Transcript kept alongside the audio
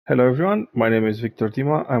Hello everyone, my name is Victor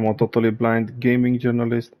Dima. I'm a totally blind gaming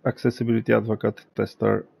journalist, accessibility advocate,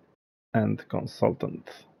 tester, and consultant.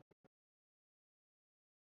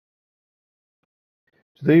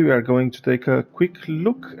 Today we are going to take a quick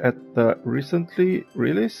look at the recently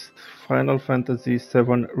released Final Fantasy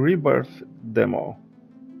VII Rebirth demo.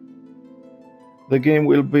 The game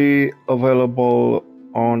will be available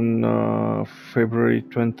on February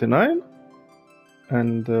 29,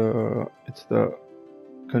 and it's the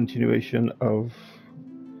continuation of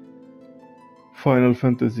Final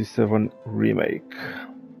Fantasy VII Remake.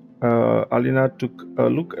 Alina took a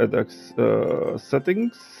look at the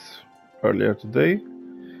settings earlier today,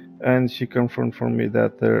 and she confirmed for me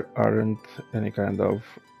that there aren't any kind of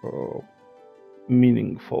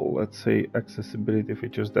meaningful, let's say, accessibility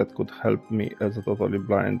features that could help me as a totally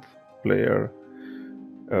blind player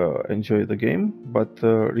enjoy the game. But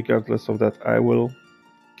regardless of that, I will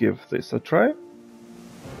give this a try.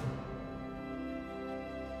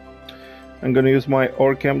 I'm gonna use my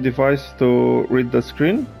OrCam device to read the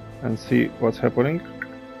screen and see what's happening.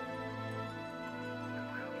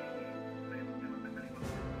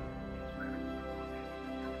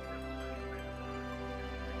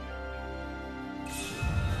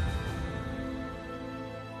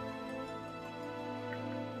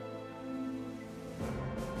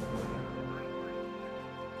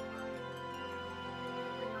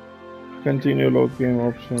 Continue load game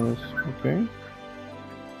options, okay.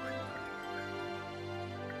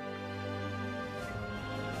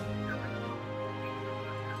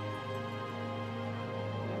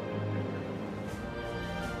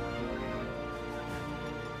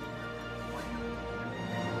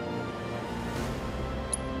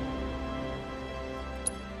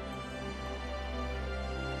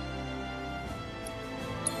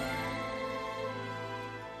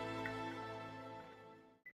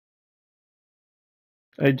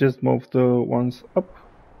 I just moved the ones up,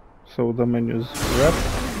 so the menus wrapped.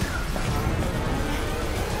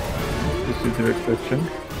 This is the exception.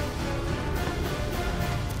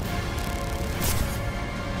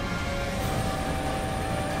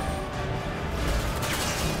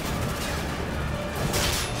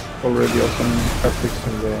 Already awesome haptics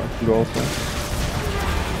in the DualSense.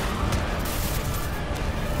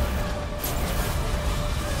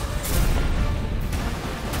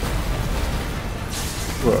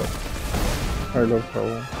 Well, I love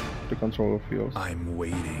how the controller feels. I'm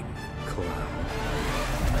waiting, Cloud.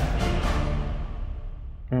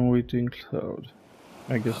 I'm waiting, Cloud.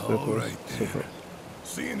 I guess that was super.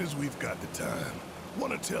 Seeing as we've got the time,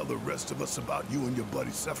 want to tell the rest of us about you and your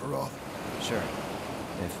buddy Sephiroth? Sure,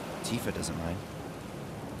 if Tifa doesn't mind.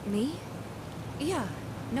 Me? Yeah,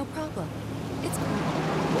 no problem. It's cool.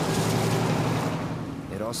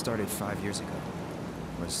 It all started 5 years ago.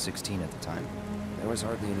 I was 16 at the time. There was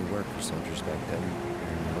hardly any work for soldiers back then,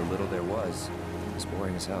 and the little there was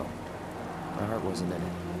boring as hell. My heart wasn't in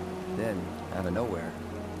it. Then, out of nowhere,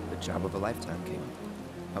 the job of a lifetime came.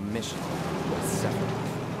 A mission with Sephiroth.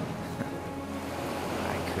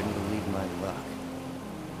 I couldn't believe my luck.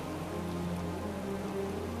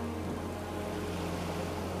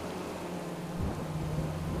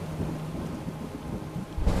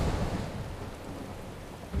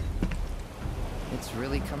 It's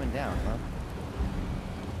really coming down, huh?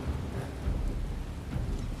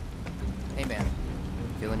 Hey man,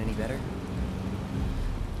 feeling any better?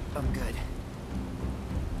 I'm good.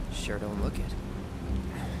 Sure don't look it.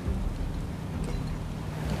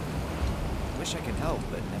 Wish I could help,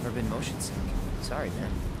 but never been motion sick. Sorry,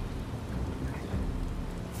 man.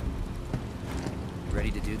 Ready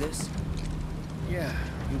to do this? Yeah,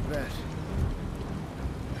 you bet.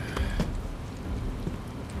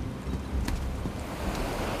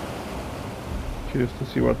 Curious to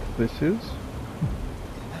see what this is.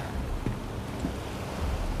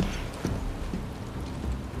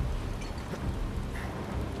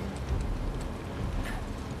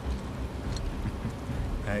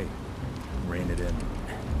 Hey, rein it in.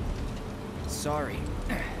 Sorry.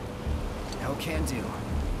 No can do.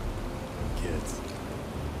 Kids.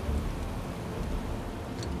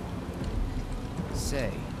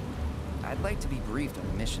 Say, I'd like to be briefed on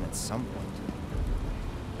the mission at some point.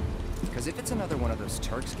 Because if it's another one of those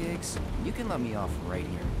Turks gigs, you can let me off right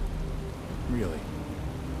here. Really?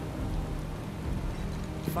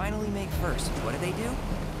 Finally make first. What do?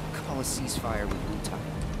 Call a ceasefire with Wutai,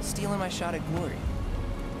 stealing my shot at glory.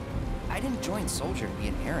 I didn't join Soldier to be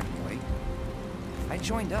an errand boy. I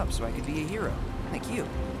joined up so I could be a hero, like you.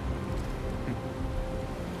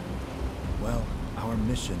 Well, our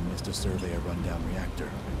mission is to survey a rundown reactor.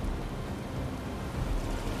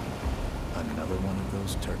 Another one of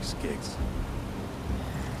those Turks gigs.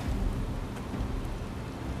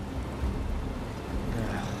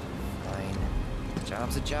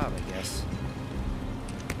 Job's a job, I guess.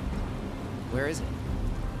 Where is it?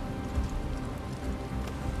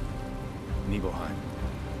 Nibelheim.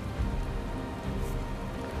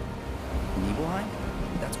 Nibelheim?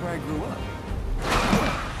 That's where I grew up.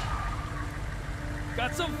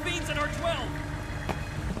 Got some fiends in our 12!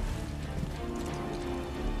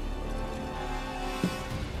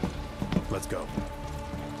 Let's go.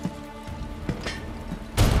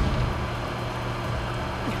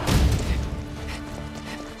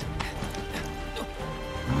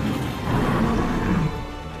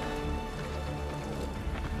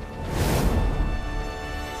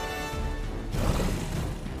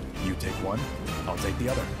 You take one, I'll take the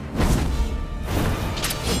other.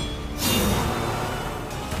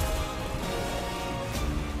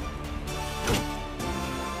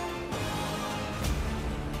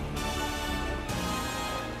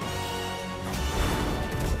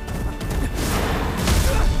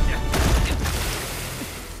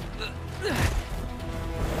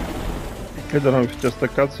 I don't know if it's just a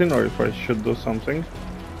cutscene or if I should do something. I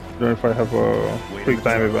don't know if I have a quick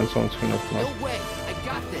time events on screen or not. No way! I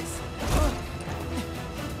got this!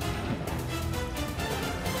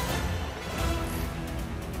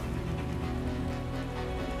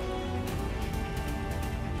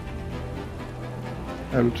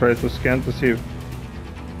 I'll try to scan to see if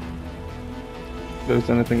there's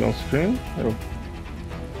anything on screen. Oh.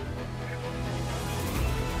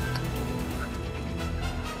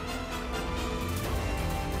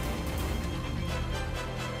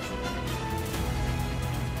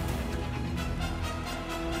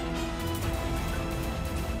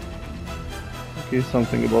 Okay,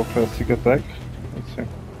 something about classic attack. Let's see.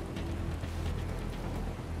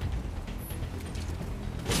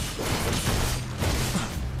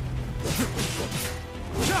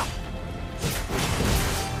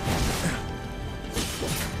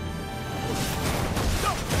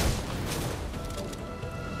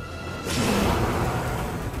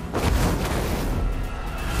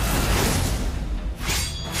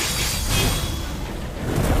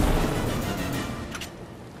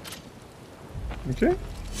 Okay.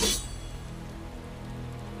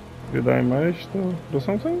 Did I manage to do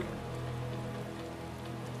something?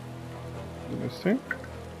 Let me see.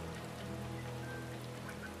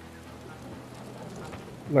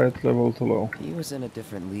 Light level too low. He was in a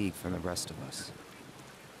different league from the rest of us.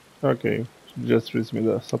 Okay, just reads me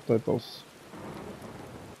the subtitles.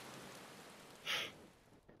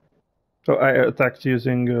 So I attacked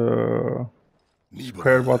using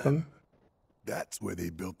square Nibelheim. button. That's where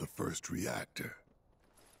they built the first reactor.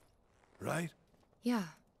 Right? Yeah.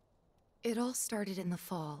 It all started in the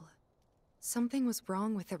fall. Something was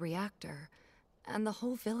wrong with the reactor, and the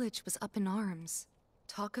whole village was up in arms.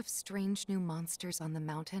 Talk of strange new monsters on the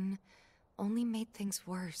mountain only made things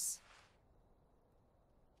worse.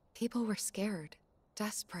 People were scared,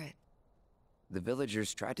 desperate. The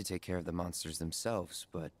villagers tried to take care of the monsters themselves,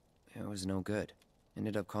 but it was no good.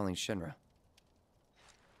 Ended up calling Shinra.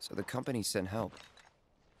 So the company sent help.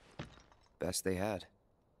 Best they had.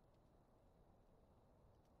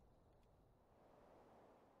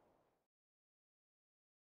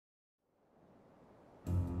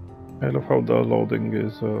 I love how the loading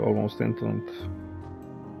is almost instant.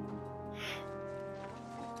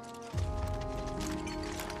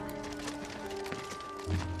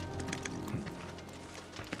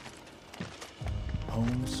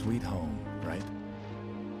 Home sweet home, right?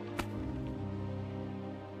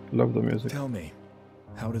 Love the music. Tell me,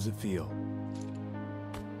 how does it feel?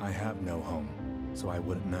 I have no home, so I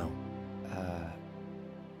wouldn't know.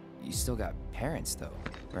 You still got parents though,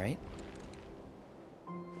 right?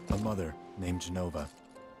 A mother named Genova.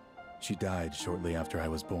 She died shortly after I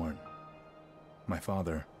was born. My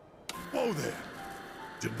father... Whoa there!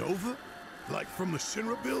 Genova? Like from the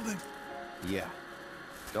Shinra building? Yeah.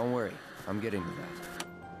 Don't worry, I'm getting to that.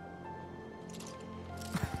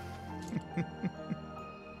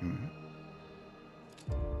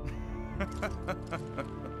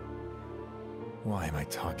 Why am I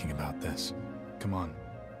talking about this? Come on,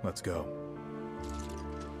 let's go.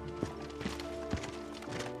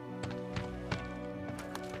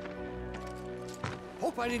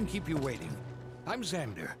 Hope I didn't keep you waiting. I'm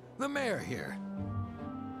Xander, the mayor here.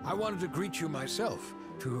 I wanted to greet you myself,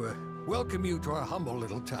 to welcome you to our humble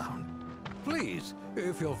little town. Please,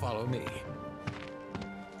 if you'll follow me.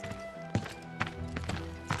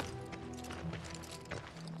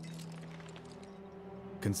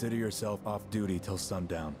 Consider yourself off duty till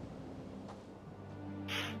sundown.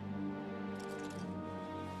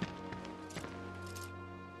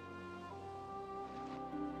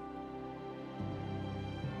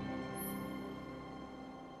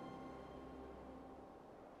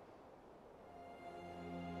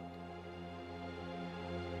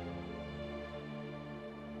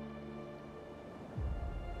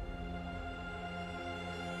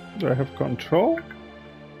 Do I have control?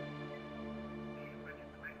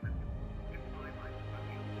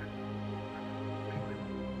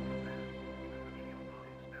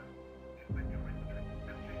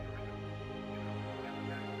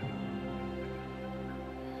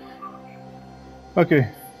 Okay.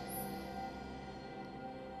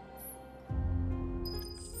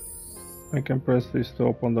 I can press this to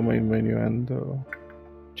open the main menu and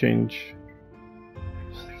change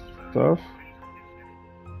stuff.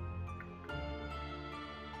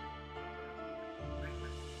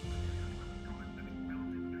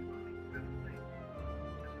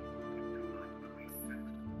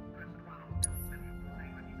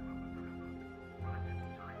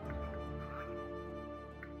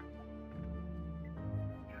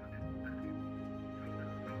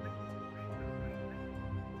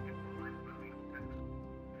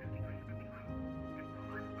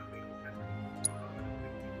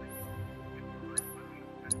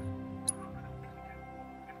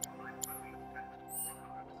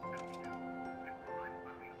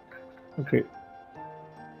 Okay, it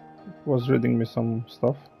was reading me some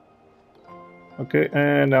stuff. Okay,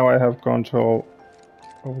 and now I have control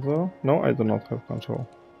of the... No, I do not have control.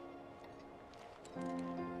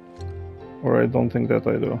 Or I don't think that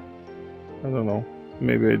I do. I don't know.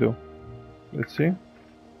 Maybe I do. Let's see.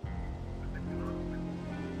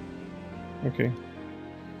 Okay.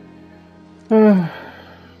 We're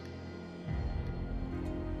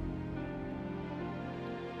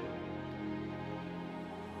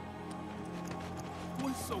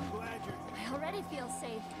so glad you're... I already feel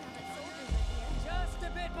safe now that soldiers are here. Just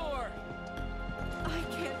a bit more. I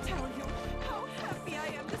can't tell you how happy I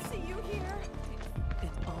am to see you here. In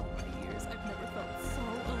all my years, I've never felt so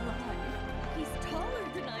alive. He's taller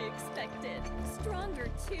than I expected. Stronger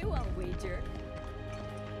too, I'll wager.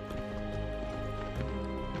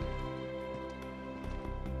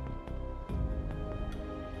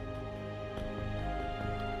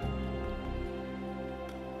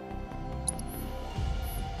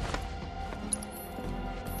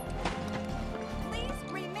 Please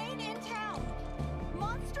remain in town.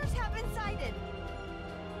 Monsters have been sighted.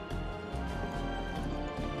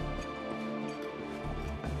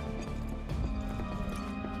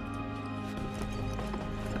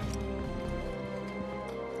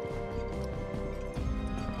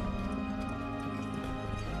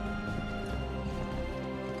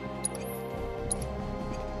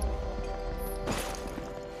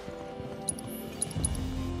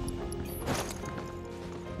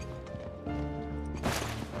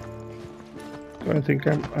 I think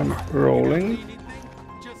I'm rolling.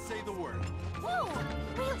 Just say the word. Whoa!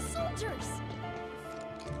 Real soldiers!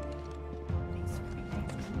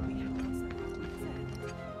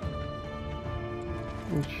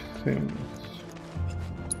 Which things?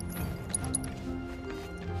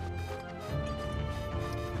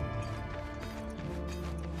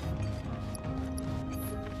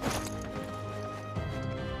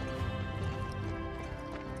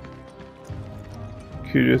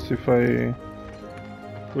 Curious if I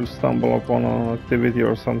will stumble upon an activity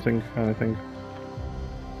or something, anything.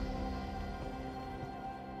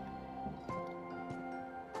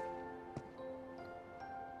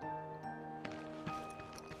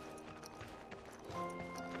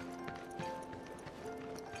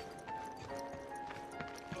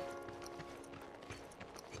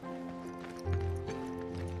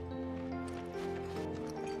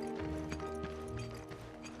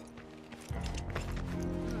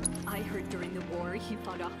 I heard during the war he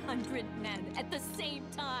fought 100 men at the same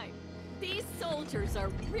time. These soldiers are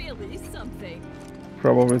really something.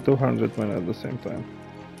 Probably 200 men at the same time.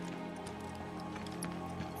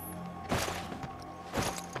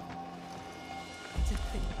 To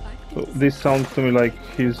think I've So been this sounds to me like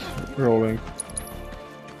he's rolling.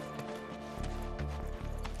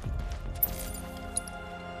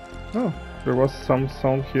 Oh, there was some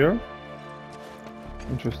sound here.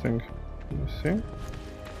 Interesting. Let's see.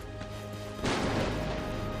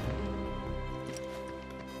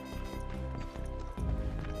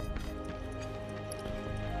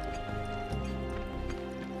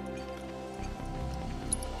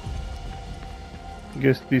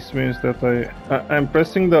 Guess this means that I'm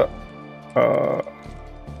pressing the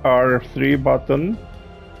R3 button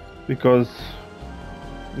because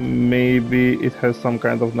maybe it has some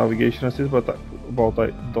kind of navigation assist, but I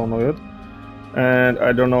don't know yet. And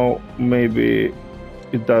I don't know, maybe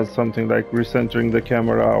it does something like recentering the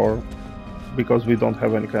camera, or because we don't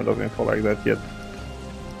have any kind of info like that yet.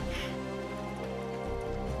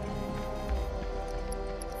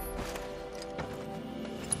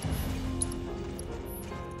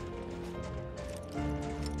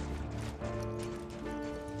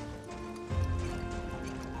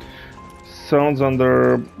 sounds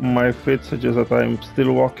under my feet suggest that I'm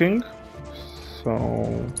still walking,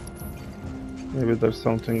 so maybe there's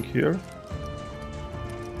something here.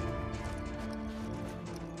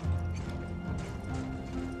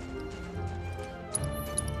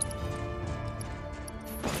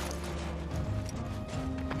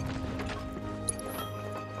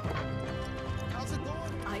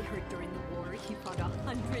 I heard during the war he fought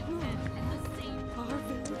 100 men in the same our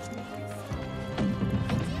village meetings.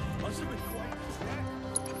 Must have been quite a snack.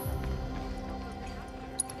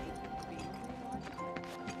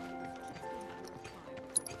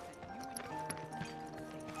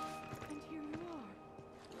 And here you are.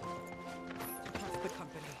 Trust the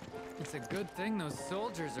company. It's a good thing those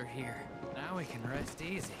soldiers are here. Now we can rest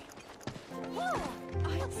easy. Whoa!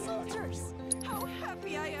 I'm soldiers! How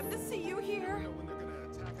happy I am to see you here! Know when they're gonna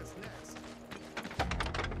attack us next.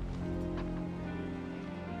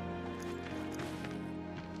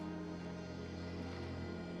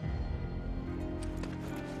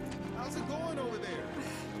 How's it going over there?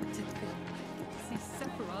 See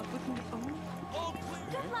Sephiroth with my own? All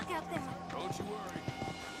clear. Good luck out there. Don't you worry.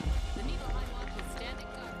 The Nibelheim Watch is standing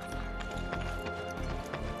guard, sir.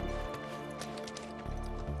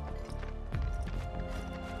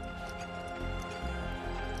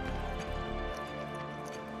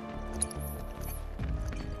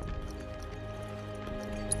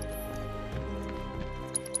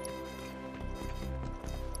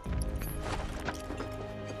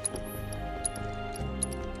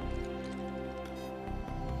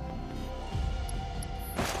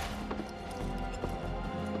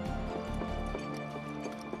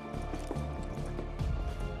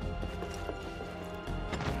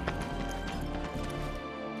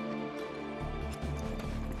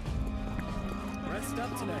 Rest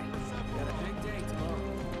up tonight. Got a big day tomorrow.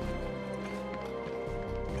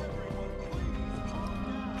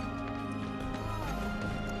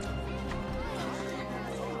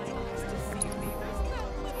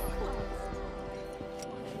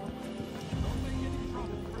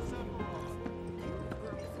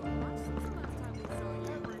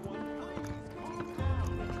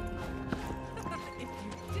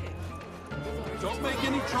 Don't make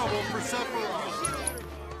any trouble for Sephiroth.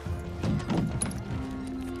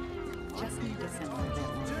 Just need to send them.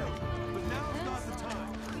 But now's not the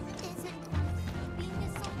time.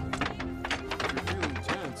 If you're feeling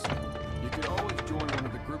tense, you could always join one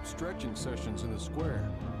of the group stretching sessions in the square.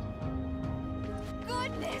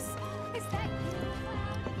 Goodness! Is that you?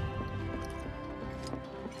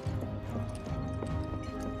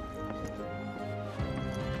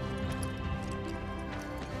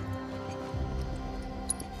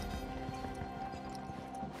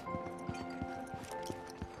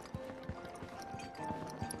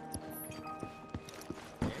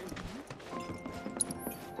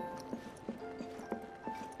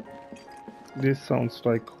 This sounds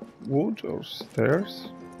like wood or stairs.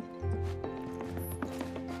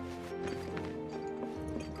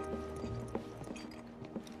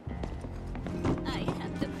 I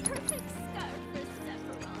have the perfect scarf for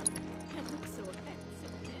Sephiroth. It looks so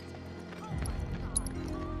offensive, it? Oh my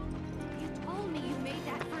god. You told me you made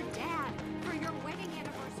that for Dad, for your wedding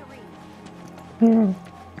anniversary.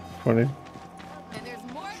 Funny. And there's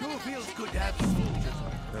more than Sure enough feels chicken good to have nuggets. soldiers.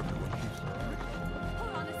 Everyone keeps their eye.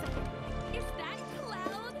 Hold on a second. Is that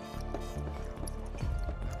Cloud?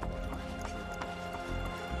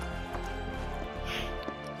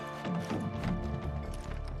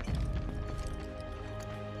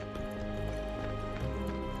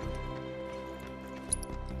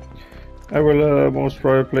 I will most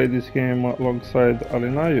probably play this game alongside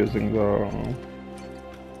Alina using the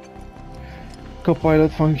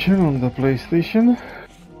co-pilot function on the PlayStation.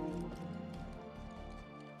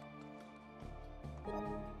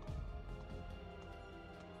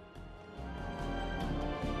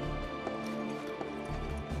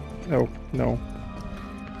 Oh, no.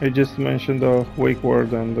 I just mentioned the wake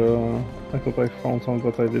word and I thought I found some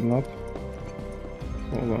that I did not. So,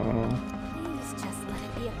 Please just let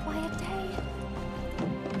it be a quiet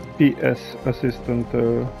day. PS assistant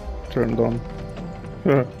turned on.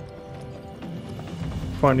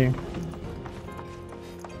 Funny.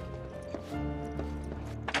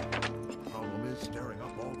 Problem is, staring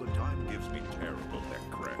up all the time gives me terrible neck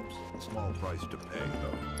cramps. Small price to pay,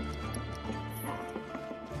 though.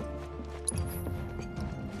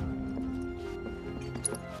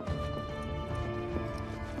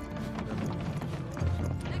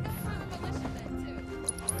 Make up for the militia then, too.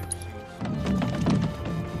 I've seen some.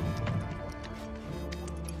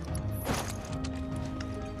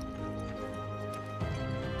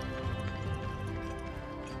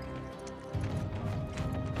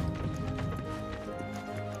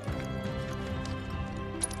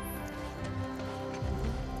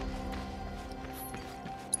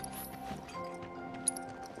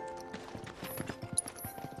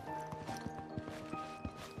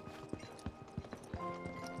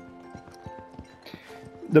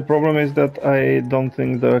 The problem is that I don't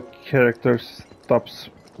think the character stops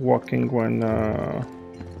walking when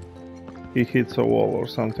he hits a wall or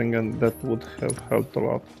something, and that would have helped a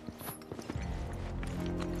lot.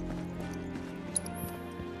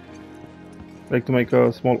 Like to make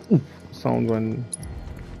a small oof sound when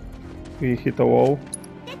we hit a wall.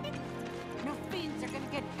 No fiends are gonna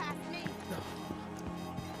get past me.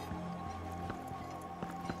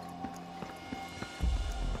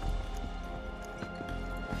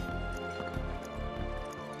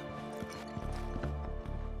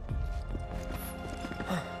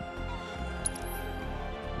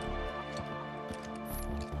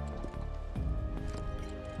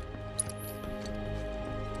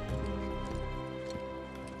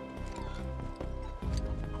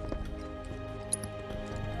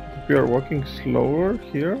 We are walking slower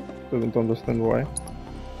here. I don't understand why.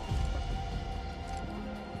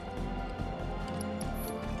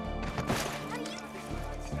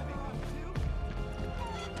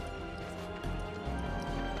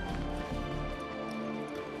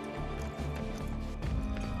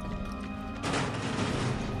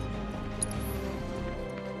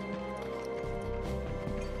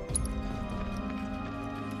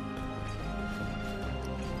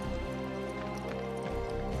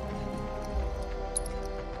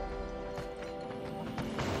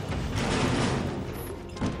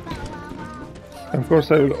 Of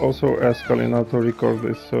course, I will also ask Alina to record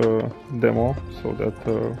this demo so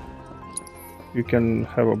that you can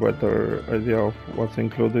have a better idea of what's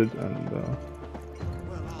included and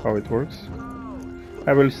how it works.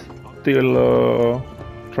 I will still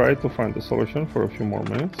try to find a solution for a few more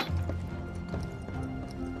minutes.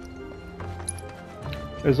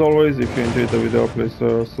 As always, if you enjoyed the video, please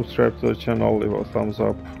subscribe to the channel, leave a thumbs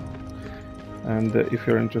up. And if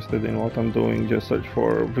you're interested in what I'm doing, just search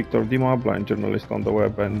for Victor Dima, blind journalist on the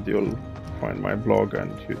web, and you'll find my blog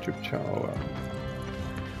and YouTube channel, and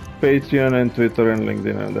Patreon and Twitter and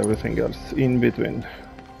LinkedIn and everything else in between.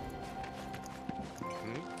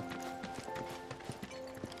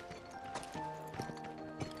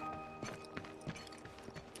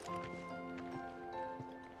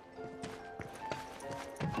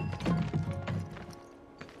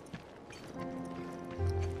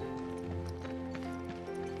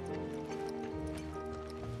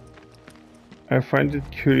 I find it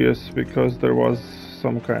curious because there was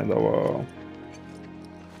some kind of a...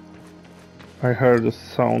 I heard a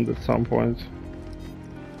sound at some point,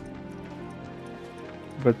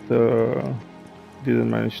 but didn't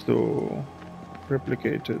manage to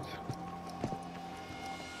replicate it.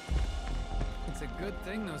 It's a good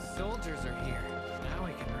thing those soldiers are here. Now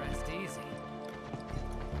we can rest easy.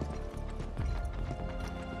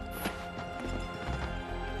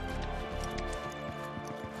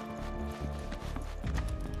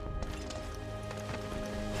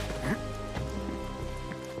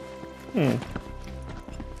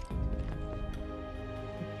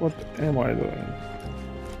 What am I doing?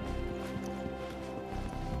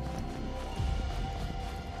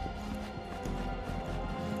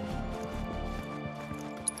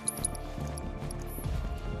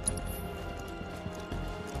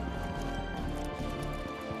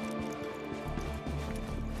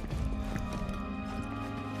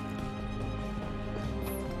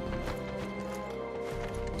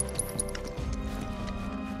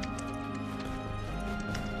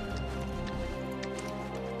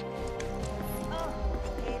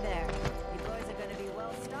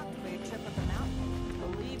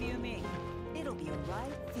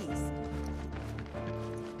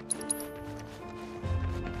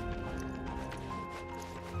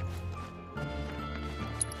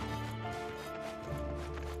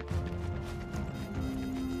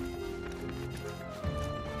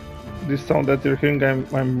 This sound that you're hearing, I'm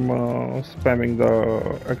spamming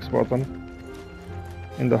the X button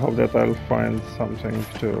in the hope that I'll find something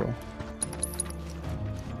to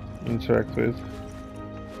interact with.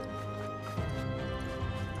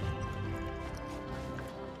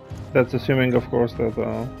 That's assuming, of course, that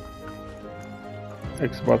the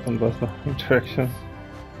X button does the interactions.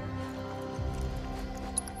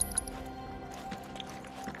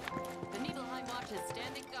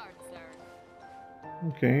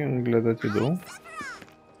 Okay, I'm glad that you do.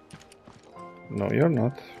 No, you're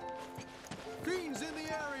not. Fiends in the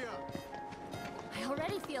area. I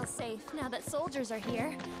already feel safe now that soldiers are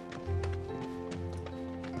here.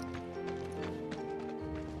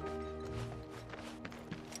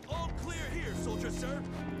 All clear here, soldier sir.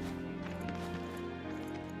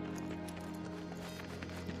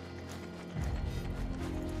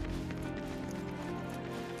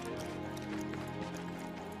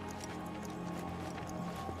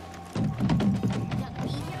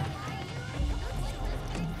 The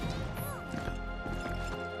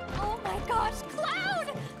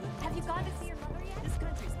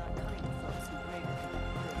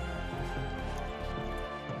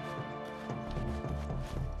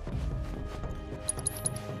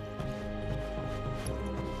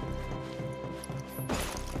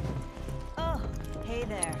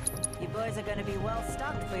there. You boys are gonna be well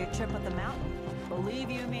stocked for your trip up the mountain.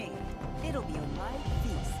 Believe you me, it'll be a light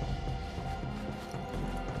feast.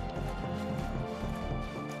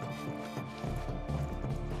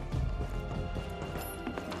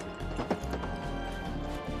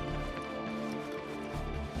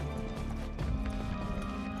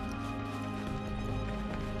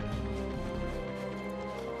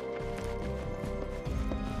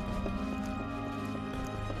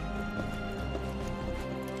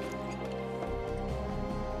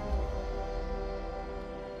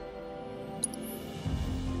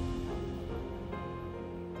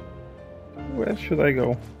 Where should I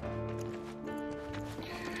go?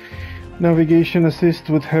 Navigation assist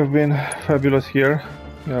would have been fabulous here.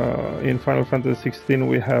 In Final Fantasy XVI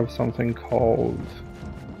we have something called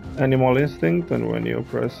Animal Instinct, and when you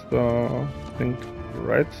press the, I think,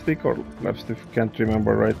 right stick or left stick, can't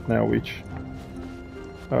remember right now which,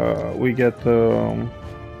 we get the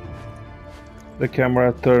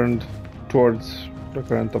camera turned towards the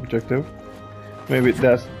current objective. Maybe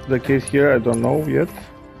that's the case here, I don't know yet.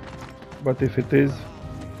 But if it is,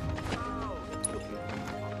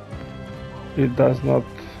 it does not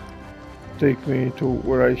take me to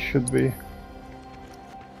where I should be.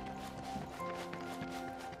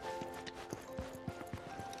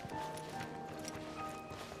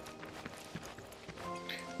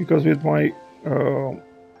 Because with my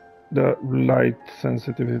the light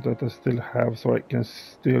sensitivity that I still have, so I can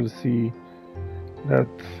still see that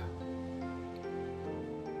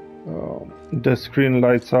the screen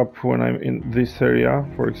lights up when I'm in this area,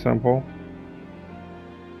 for example,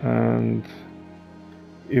 and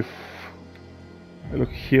if I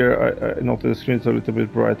look here, I notice the screen is a little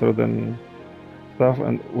bit brighter than stuff,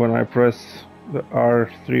 and when I press the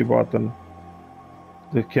R3 button,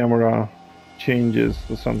 the camera changes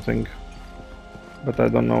to something, but I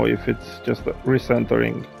don't know if it's just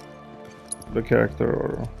recentering the character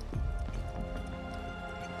or...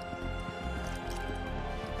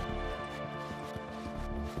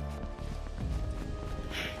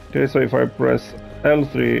 Okay, so if I press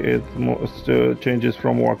L3, it changes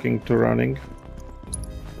from walking to running.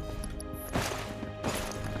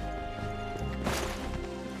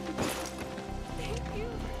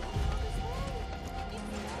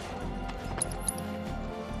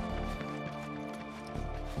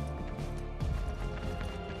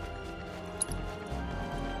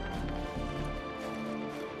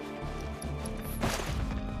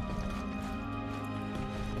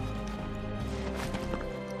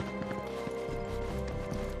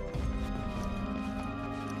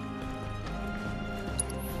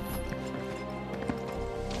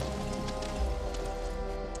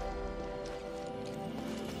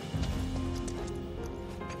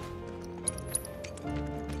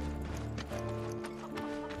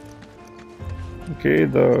 Okay,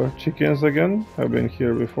 the chickens again. I've been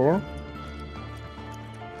here before.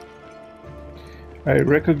 I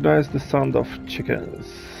recognize the sound of chickens.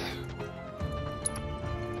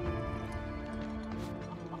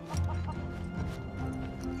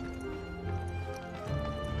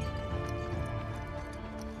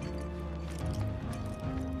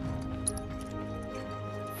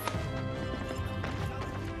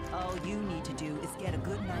 All you need to do is get a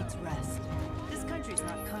good night's rest. This country's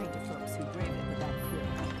not kind to folks who brave it without fear.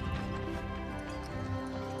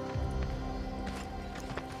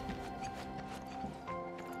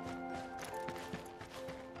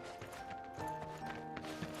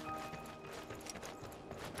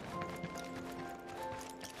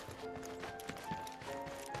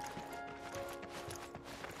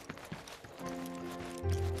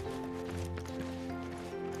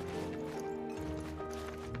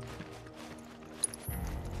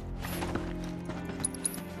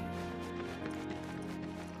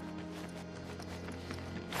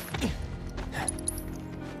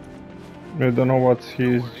 I don't know what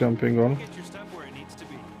he's jumping on. Get your stuff where it needs to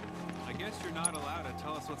be. I guess you're not allowed to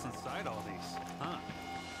tell us what's inside all these, huh?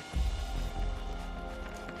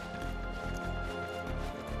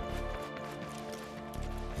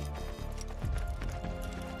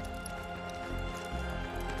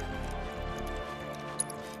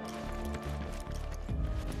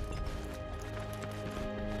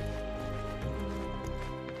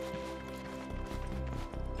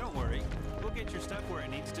 Don't worry. We'll get your stuff where it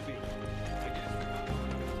needs to be. I guess you're not allowed to tell us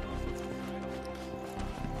what's inside all these.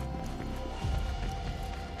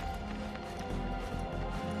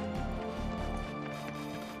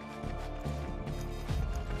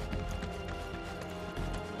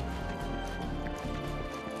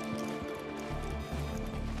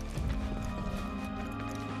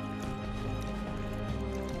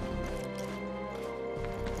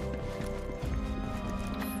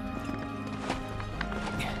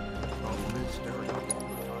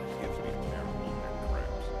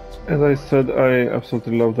 As I said, I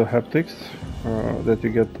absolutely love the haptics that you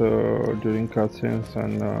get during cutscenes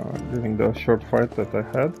and during the short fight that I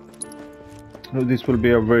had. This will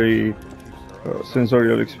be a very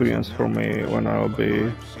sensorial experience for me when I'll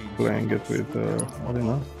be playing it with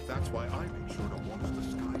Alina. That's why I make sure to watch the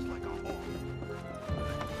skies like a hawk.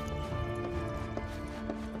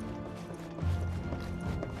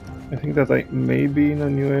 I think that I may be in a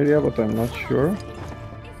new area, but I'm not sure.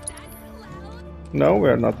 No, we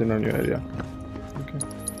are not in a new area. Okay.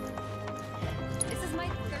 This is my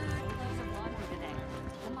third load of laundry today.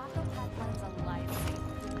 The Mako platform's a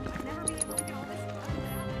lifesaver. I've never been able to get all this done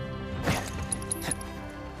without it.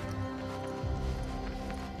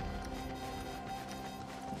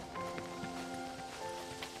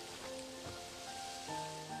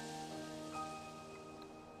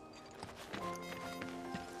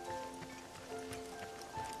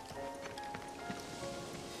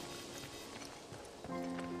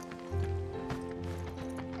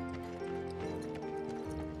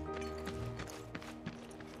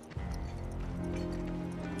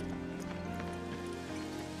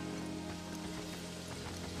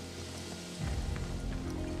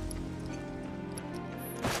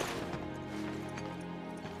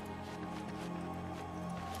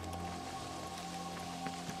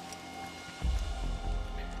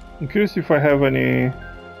 I'm curious if I have any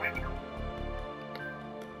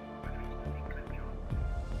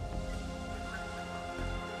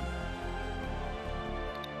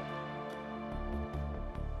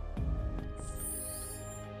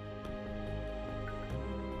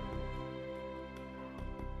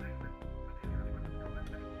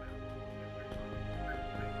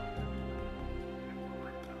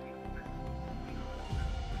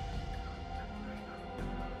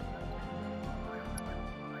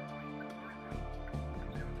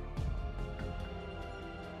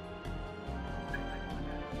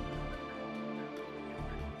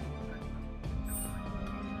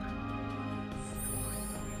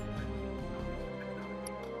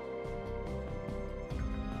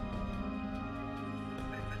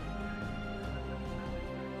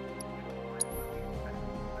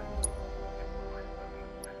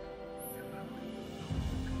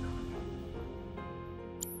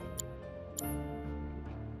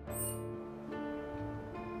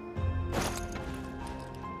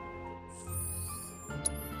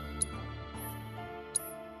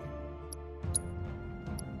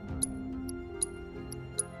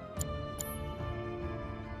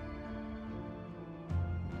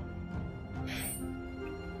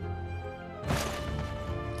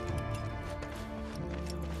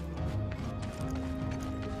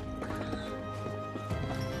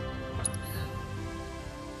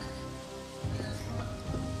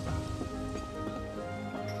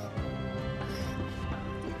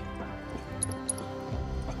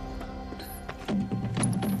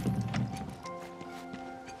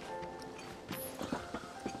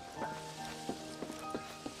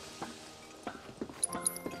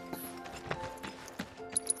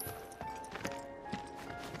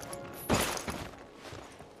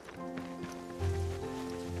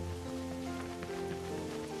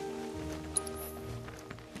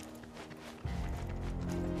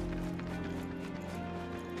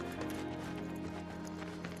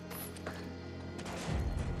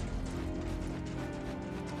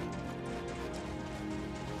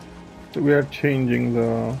we are changing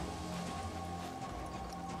the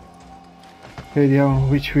area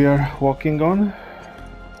which we are walking on.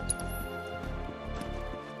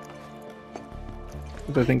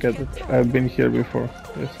 But I think I've been here before.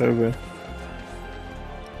 Yes, I will.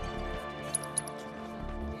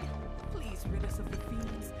 Please rid us of the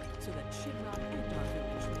fiends so that Shinra and our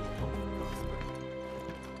village may both prosper.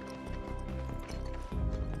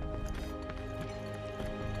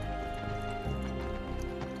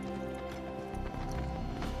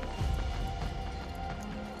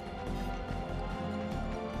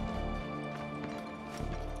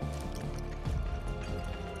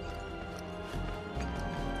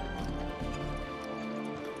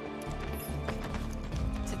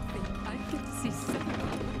 To think I get to see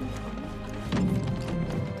Sephiroth.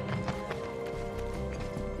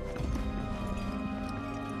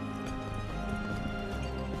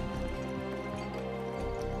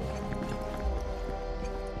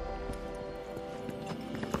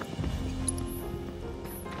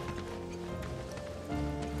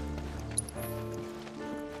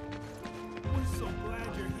 We're so glad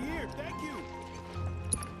you're here. Thank you.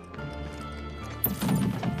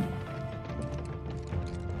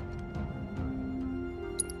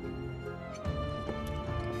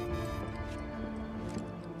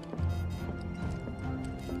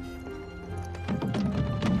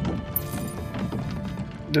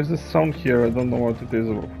 There's a sound here, I don't know what it is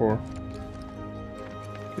for.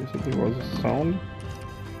 Okay, so there was a sound.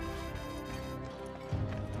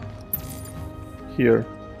 Here.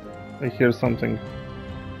 I hear something.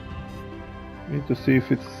 Need to see if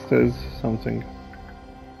it says something.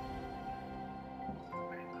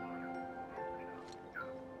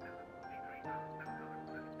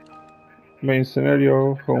 Main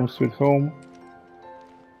scenario, home sweet home.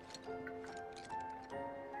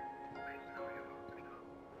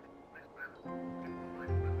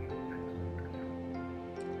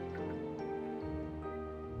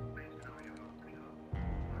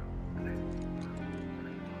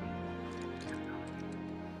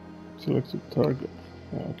 Selected target.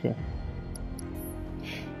 Okay.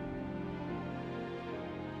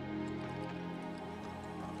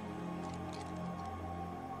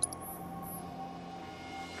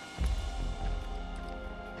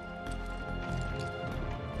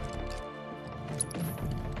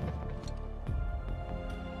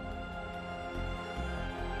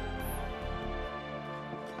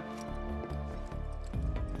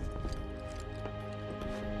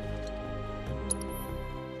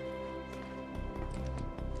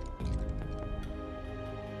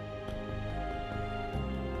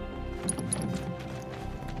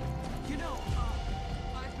 You know,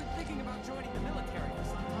 I've been thinking about joining the military for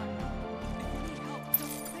some time now. If you need help,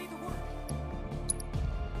 just say the word.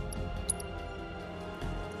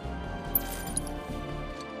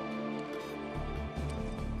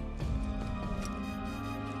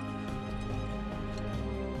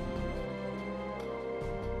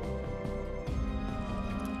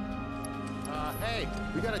 Hey,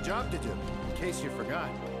 we got a job to do, in case you forgot.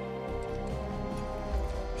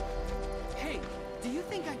 Hey, do you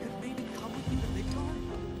think I could maybe come with you to Midgard?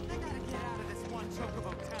 I gotta get out of this one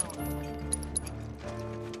chocobo town.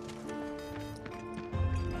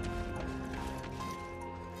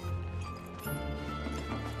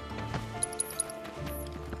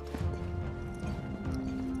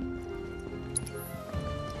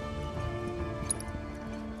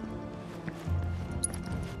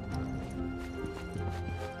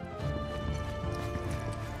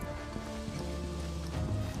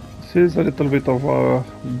 This is a little bit of a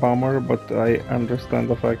bummer, but I understand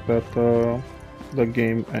the fact that the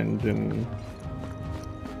game engine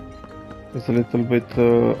is a little bit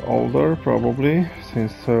older, probably,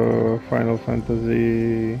 since Final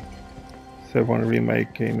Fantasy VII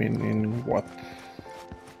Remake came in what,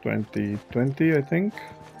 2020, I think?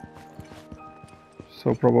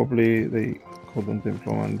 So probably they couldn't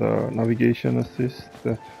implement the navigation assist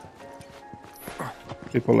that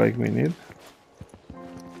people like me need.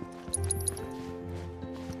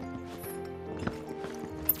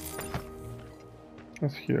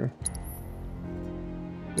 What's here?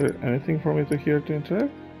 Is there anything for me to hear to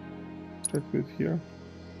interact? Interact with here?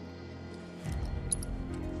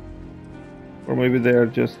 Or maybe they are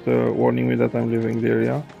just warning me that I'm leaving the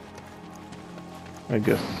area. I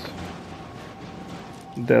guess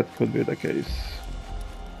that could be the case.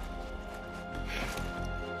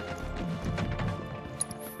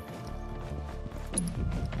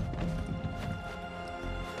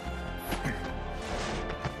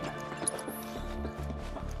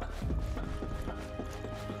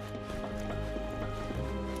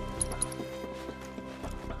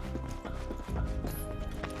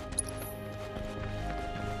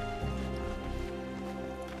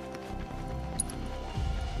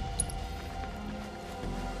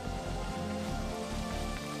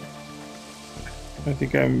 I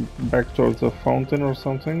think I'm back towards a fountain or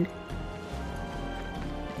something.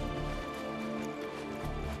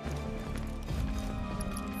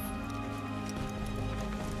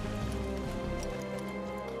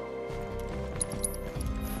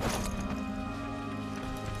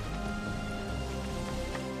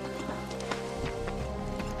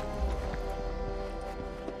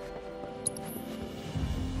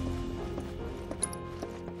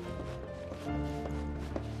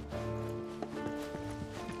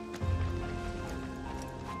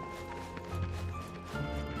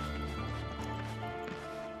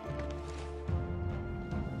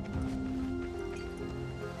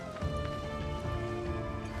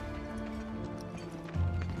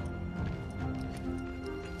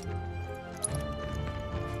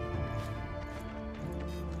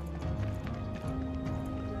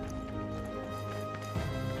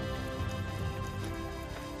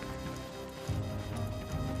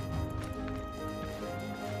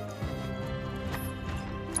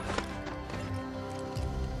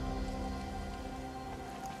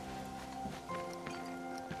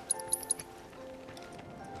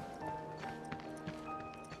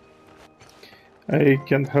 I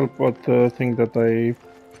can't help but think that I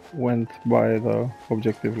went by the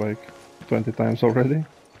objective like 20 times already.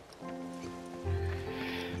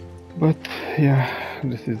 But yeah,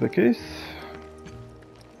 this is the case.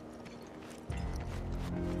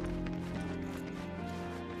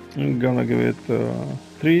 I'm gonna give it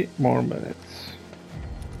 3 more minutes.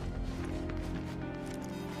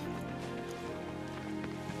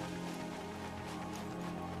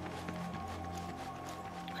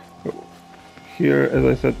 Here, as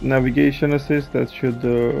I said, navigation assist, that should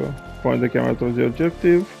point the camera towards the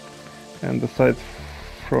objective, and aside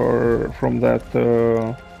from that,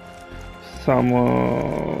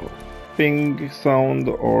 some ping sound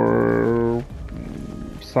or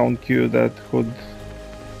sound cue that could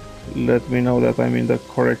let me know that I'm in the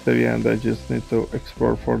correct area and I just need to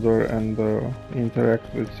explore further and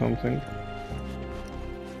interact with something.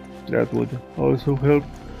 That would also help.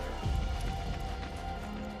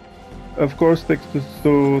 Of course, text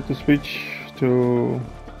to speech to...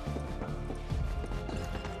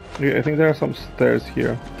 Yeah, I think there are some stairs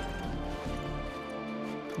here.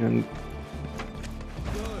 And...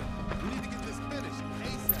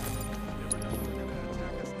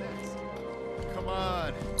 Come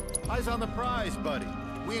on. Eyes on the prize, buddy.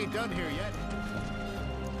 We ain't done here yet.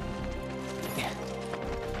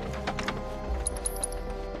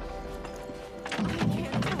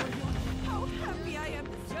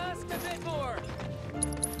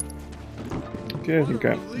 Okay, I think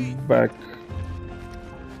I'm back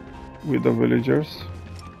with the villagers.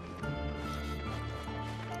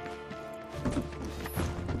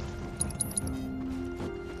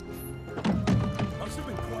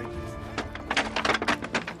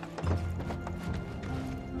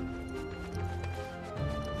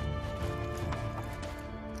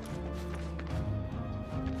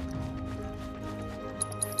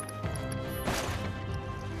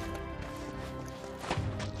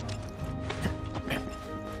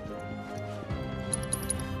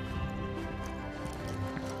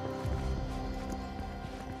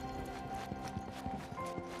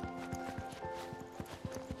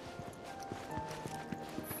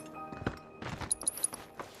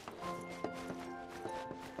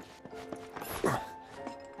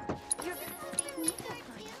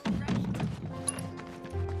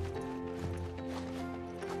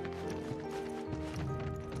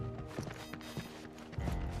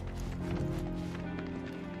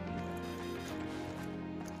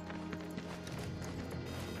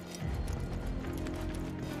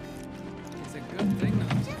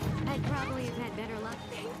 I'd probably have had better luck.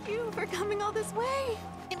 Thank you for coming all this way.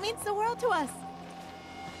 It means the world to us.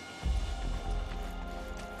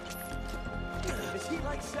 Is he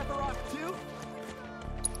like Sephiroth too?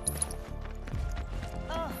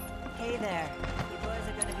 Oh, hey there. You boys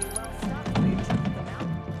are gonna be well stocked for your trip up the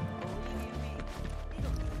mountain. Believe you me,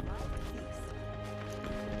 it'll be a light feast.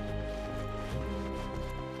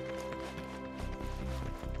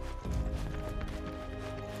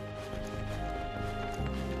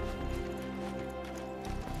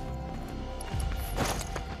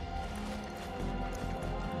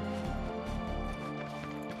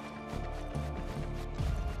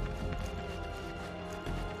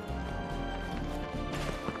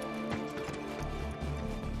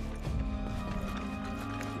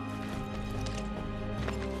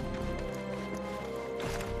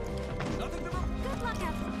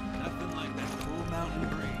 Nothing like that cool mountain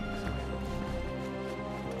breeze.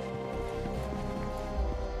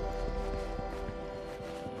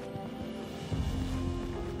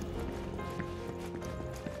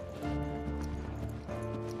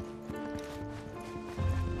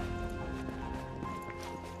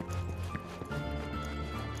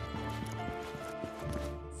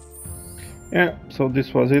 Yeah, so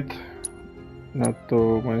this was it. Not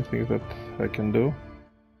too many things that I can do.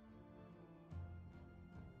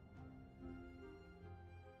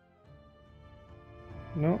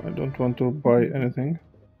 No, I don't want to buy anything.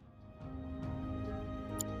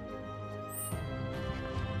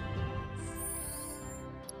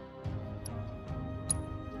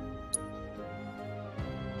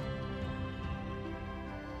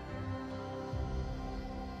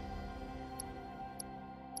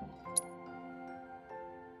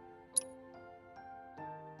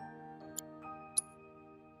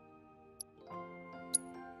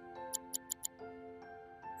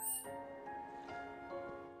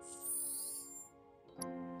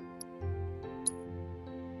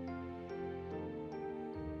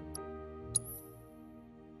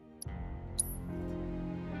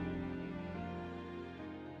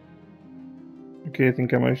 Okay, I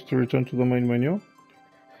think I managed to return to the main menu.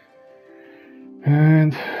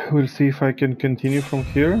 And we'll see if I can continue from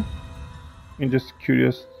here. I'm just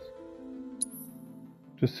curious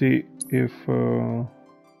to see if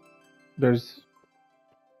there's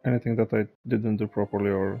anything that I didn't do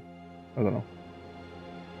properly, or I don't know.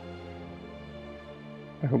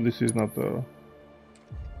 I hope this is not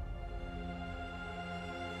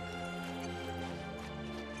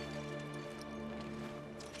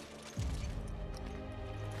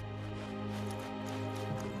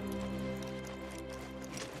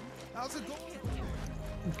How's it going?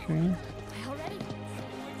 okay. Already?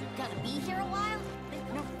 Gonna be here a while?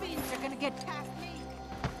 No fiends are gonna get past me.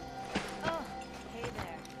 Oh, hey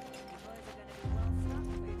there. You boys are gonna be well stocked for your trip to the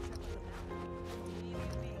mountain. Believe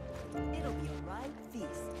you me, it'll be a right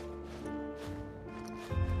feast.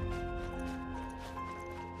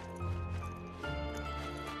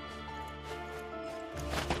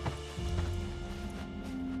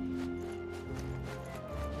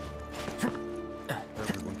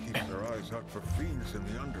 Everyone keeps their eyes out for fiends in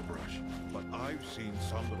the underbrush, but I've seen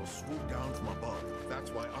some that'll swoop down from above. That's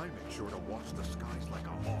why I make sure to watch the skies like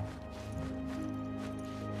a hawk.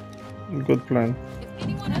 Good plan. If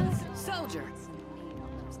anyone else, soldier.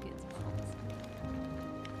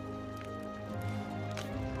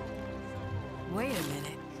 Wait a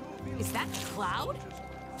minute. Is that Cloud?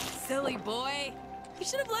 Silly boy. You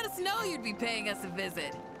should have let us know you'd be paying us a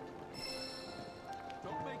visit.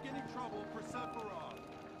 Don't make any trouble for Sephiroth.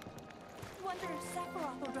 Wonder if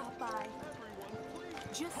Sephiroth will drop by.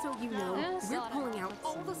 Just so you know, we're pulling out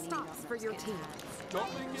all the stops for your team.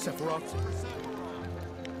 Sephiroth?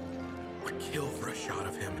 I'd kill for a shot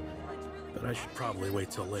of him, but I should probably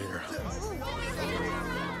wait till later.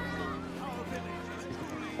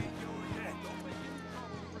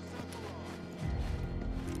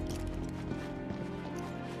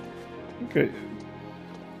 Okay.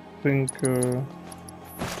 Think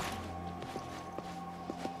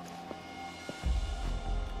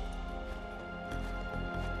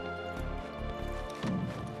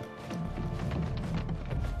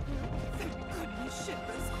Goodness,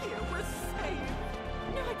 Shinra's here. We're safe.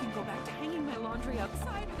 Now I can go back to hanging my laundry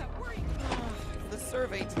outside without worrying. The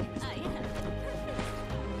survey team. I have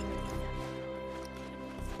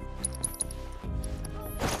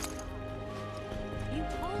You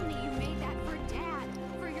told me you made that for Dad,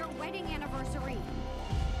 for your wedding anniversary.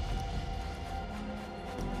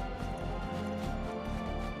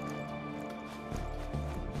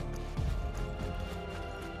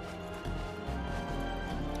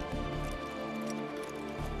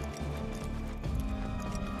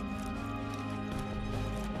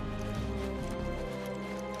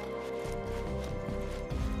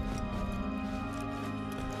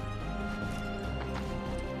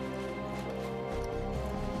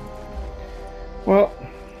 well,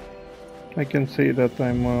 I can say that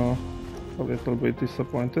I'm a little bit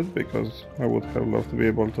disappointed, because I would have loved to be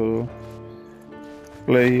able to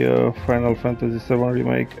play Final Fantasy VII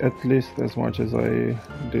Remake at least as much as I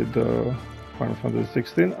did Final Fantasy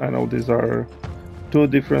 16. I know these are two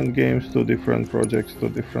different games, two different projects, two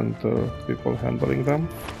different people handling them.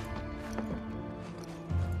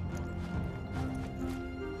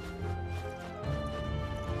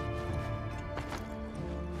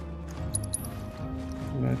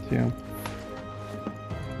 But yeah.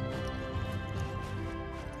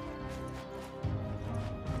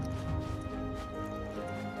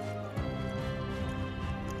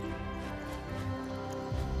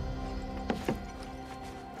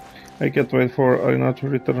 I can't wait for Arina to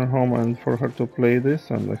return home and for her to play this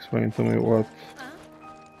and explain to me what,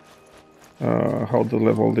 how the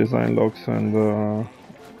level design looks and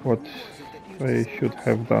what I should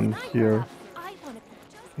have done here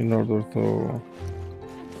in order to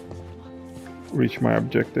reach my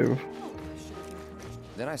objective.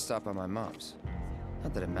 Then I stop by my mom's.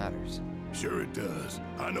 Not that it matters. Sure it does.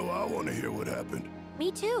 I know I want to hear what happened.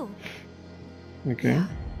 Me too. Okay. Yeah.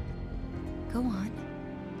 Go on.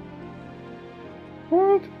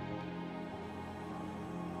 What?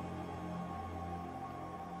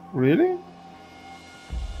 Really?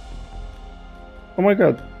 Oh my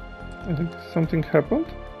god. I think something happened.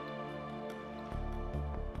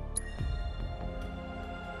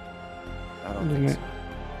 I don't think so.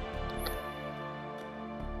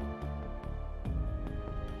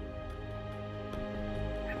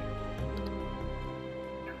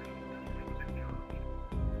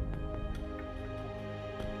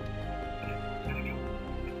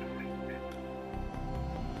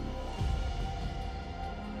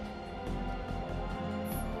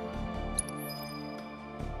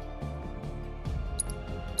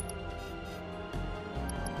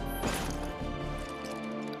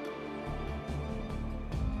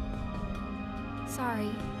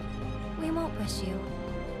 Sorry. We won't push you.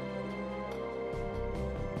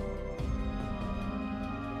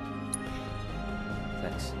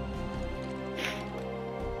 Thanks.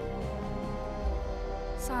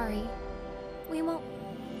 Sorry. We won't...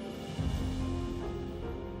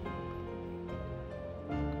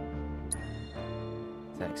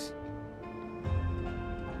 Thanks.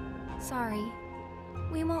 Sorry.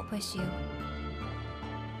 We won't push you.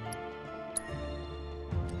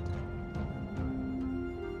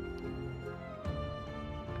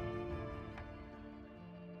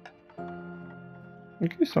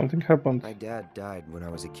 Okay, something happened. My dad died when I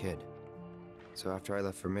was a kid. So after I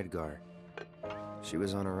left for Midgar, she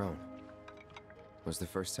was on her own. It was the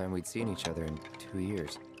first time we'd seen each other in 2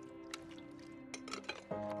 years.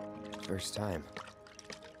 First time.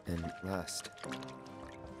 And last.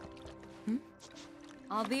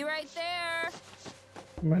 I'll be right there.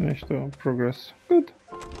 Managed to progress. Good.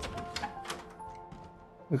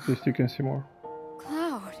 At least you can see more.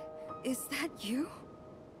 Cloud, is that you?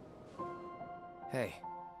 Hey.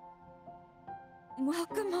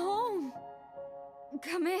 Welcome home.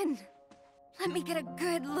 Come in. Let me get a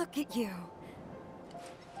good look at you.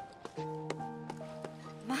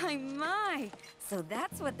 My. So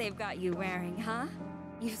that's what they've got you wearing, huh?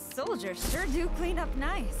 You soldiers sure do clean up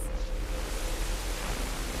nice.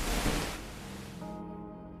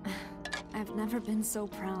 I've never been so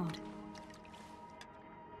proud.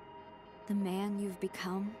 The man you've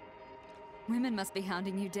become. Women must be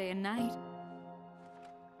hounding you day and night.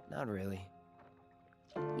 Not really.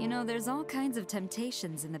 You know, there's all kinds of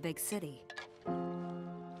temptations in the big city.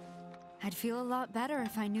 I'd feel a lot better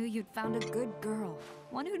if I knew you'd found a good girl.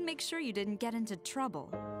 One who'd make sure you didn't get into trouble.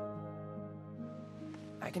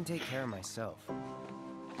 I can take care of myself.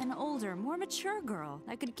 An older, more mature girl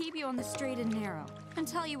that could keep you on the straight and narrow and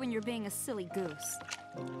tell you when you're being a silly goose.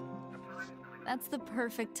 That's the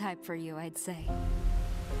perfect type for you, I'd say.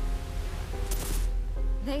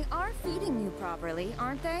 They are feeding you properly,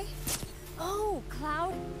 aren't they? Oh,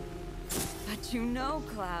 Cloud. But you know,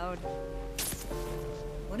 Cloud.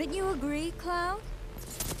 Wouldn't you agree, Cloud?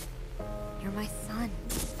 You're my son.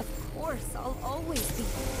 Of course, I'll always be.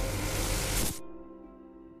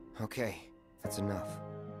 Okay, that's enough.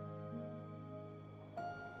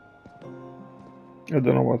 I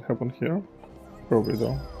don't know what happened here. Probably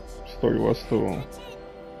the story was too...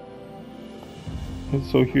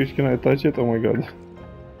 It's so huge, can I touch it? Oh my god.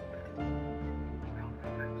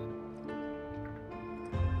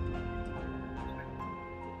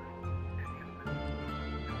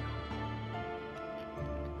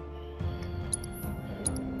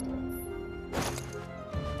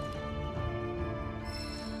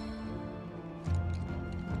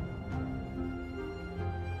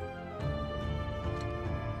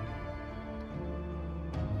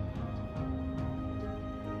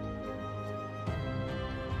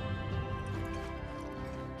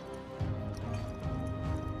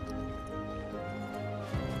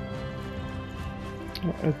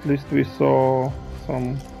 At least we saw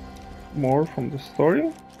some more from the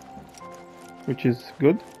story, which is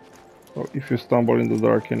good. So if you stumble in the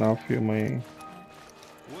dark enough, you may...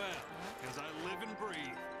 Well, as I live and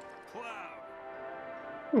breathe, Cloud.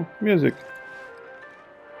 Oh, music.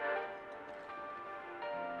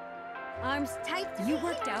 I'm tight. You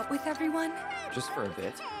worked out with everyone? Just for a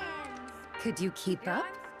bit. Could you keep up?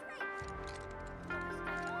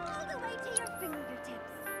 All the way to your fingertips.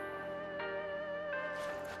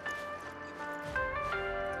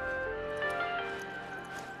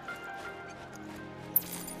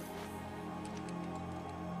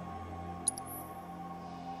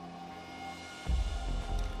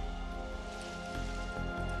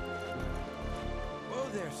 Whoa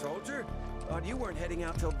there, soldier. Thought you weren't heading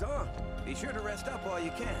out till dawn. Be sure to rest up while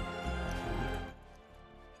you can.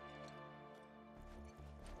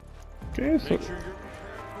 Okay, so...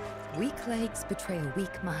 Weak legs betray a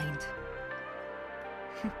weak mind.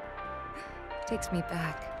 Takes me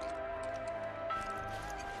back.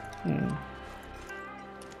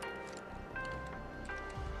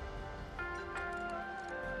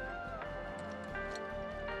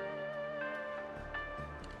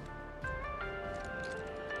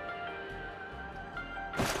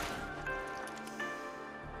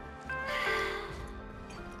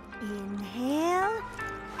 Inhale,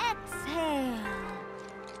 exhale.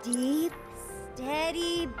 Deep,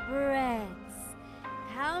 steady breaths.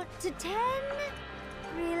 Count to 10.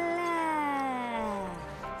 Relax.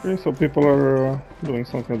 Okay, so people are doing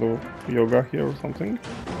some kind of yoga here or something.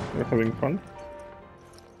 They're having fun.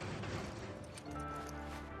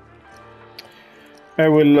 I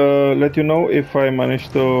will let you know if I manage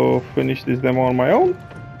to finish this demo on my own.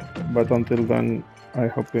 But until then, I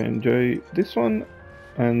hope you enjoy this one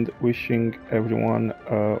and wishing everyone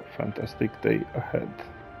a fantastic day ahead.